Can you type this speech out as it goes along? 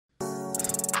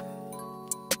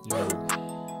Yo.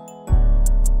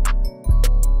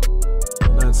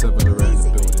 9-7 Larare in the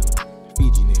building.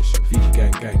 Fiji nation, Fiji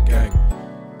gang, gang, gang.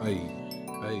 Hey.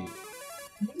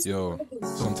 Yo,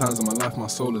 sometimes in my life my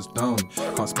soul is down.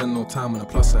 Can't spend no time on the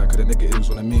plus side, cause the negatives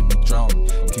wanna make me drown.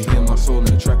 You can hear my soul in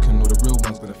the track and all the real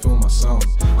ones gonna feel my sound.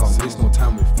 Can't waste no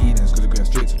time with feelings, cause we're going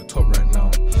straight to the top right now.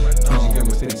 Fiji gang,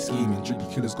 we're steady scheming, drippy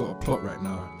killers got a plot right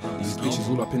now. These bitches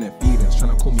all up in their feelings,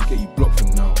 tryna call me, get you blocked from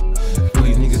now. All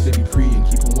these niggas they be preying,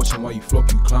 keep on watching while you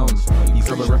flop, you clowns. These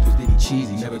other rappers they be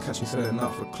cheesy, never catch me selling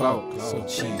out for clout. So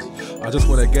cheesy. I just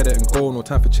wanna get it and go, no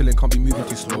time for chilling, can't be moving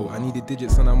too slow. I need the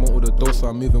digits and I'm all the dough, so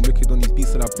I'm moving wicked on these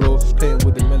beats that I blow. Playing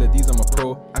with the melodies, I'm a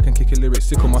pro. I can kick a lyric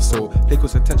sick on my soul. Play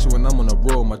close attention when I'm on a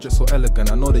roll. My dress so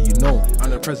elegant, I know that you know. I'm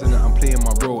the president, I'm playing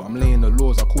my role. I'm laying the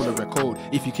laws, I call the record.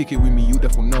 If you kick it with me, you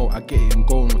definitely know. I get it and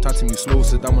go, no time to move slow,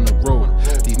 so I'm on the road.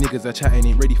 These niggas are chatting,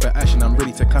 ain't ready for action, I'm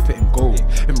ready to clap it and go.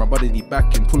 In my body, they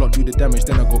backing, pull up, do the damage,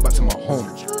 then I go back to my home.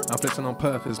 I'm flexing on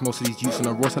purpose, most of these youths on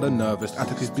the road are nervous. I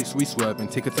took his bitch, we swerving,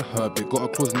 take her to her bit, got her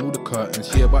closing all the curtains.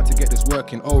 She about to get this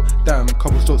working, oh damn,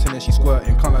 couple strokes and then she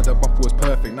squirting. Can't like the bumper was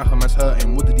perfect, now her man's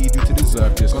hurting. What did he do to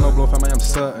deserve this? Gonna blow fam, I am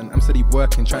certain. I'm steady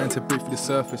working, trying to break through the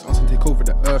surface. I'm to take over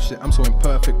the earth shit, I'm so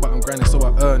imperfect, but I'm grinding so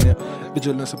I earn it.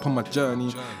 Vigilance upon my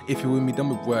journey, if you're with me then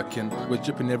we're working. We're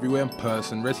dripping everywhere in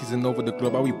person, red season over the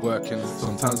globe, are we working?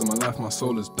 Sometimes in my life my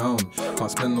soul is down.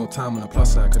 Can't spend no time on the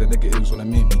plus side, cause the negatives wanna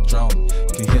make me drown.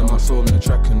 You can hear my soul in the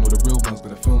track and all the real ones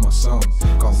gonna feel my sound.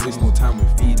 Can't waste no time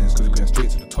with feelings, cause we're going straight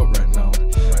to the top right now.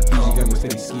 Fiji gang, we're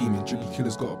steady scheming, drippy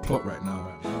killers got a plot right now.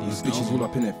 These bitches all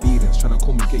up in their feelings, tryna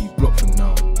call me, get you blocked from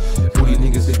now. All these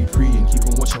niggas they be preying, keep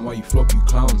on watching while you flop, you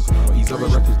clowns. But these other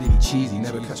rappers they be cheesy,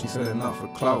 never catch me selling out for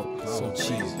clout. So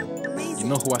cheesy. You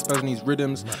know who I spaz in these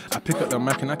rhythms? I pick up the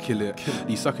mic and I kill it.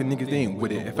 These sucker niggas they ain't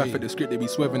with it. If I fit the script they be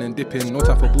swerving and dipping. No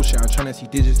time for bullshit, I'm tryna see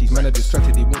digits. These men are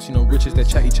distracted, they won't see no riches. They're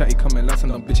chatty coming last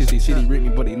and them bitches. They say they rate me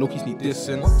but they low-key sneak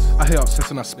dissing. I hear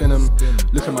upsets and I spin them.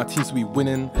 Look at my teams, we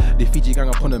winning. The Fiji gang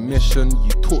up on a mission. You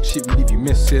talk shit, we leave you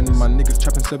missing. My niggas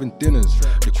trapping 7 dinners.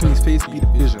 The queen's face be the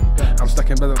vision. I'm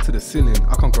stacking bread up to the ceiling.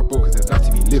 I can't go broke cause there's life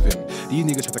to be living. These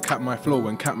niggas try to cap my flow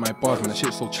and cap my bars, man, the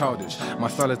shit's so childish. My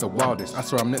style is the wildest. I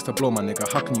swear I'm next to blow, my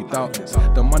nigga. How can you doubt this?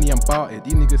 The money I'm bout it.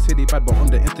 These niggas say they bad, but on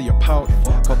the Insta you're pouting.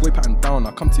 Cowboy pattern down,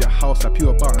 I come to your house, slap you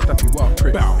about and slap you out,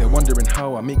 prick. They're wondering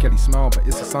how I make Ellie smile, but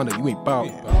it's the sound that you ain't bout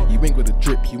it. You ain't got the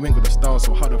drip, you ain't got the style,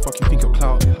 so how the fuck you think you're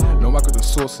clouded? No, I got the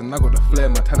sauce and I got the flair,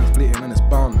 my talent's blatant and it's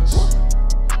boundless.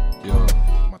 Yo.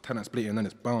 Talent's blatant and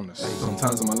it's boundless.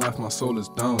 Sometimes in my life my soul is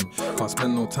down. Can't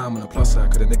spend no time on the plus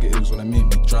side, cause the negatives wanna make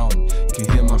me drown. You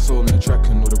can hear my soul in the track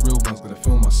and all the real ones gonna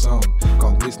feel my sound.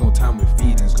 Can't waste no time with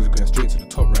feelings, cause we're going straight to the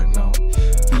top right now.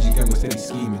 Fiji gang, we're steady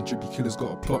scheming, drippy killers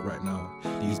got a plot right now.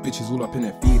 These bitches all up in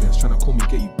their feelings, tryna call me,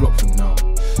 get you blocked from now.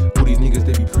 All these niggas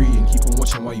they be preying, keep on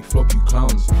watching while you flop, you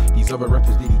clowns. These other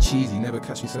rappers they be cheesy, never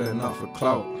catch me selling out for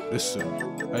clout. Listen,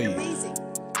 hey.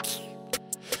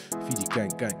 Fiji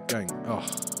gang, oh.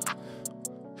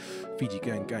 Fiji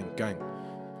gang.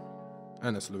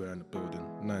 And that's Larare in the building.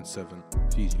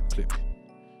 9-7, Fiji click.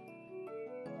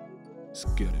 Let's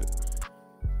get it.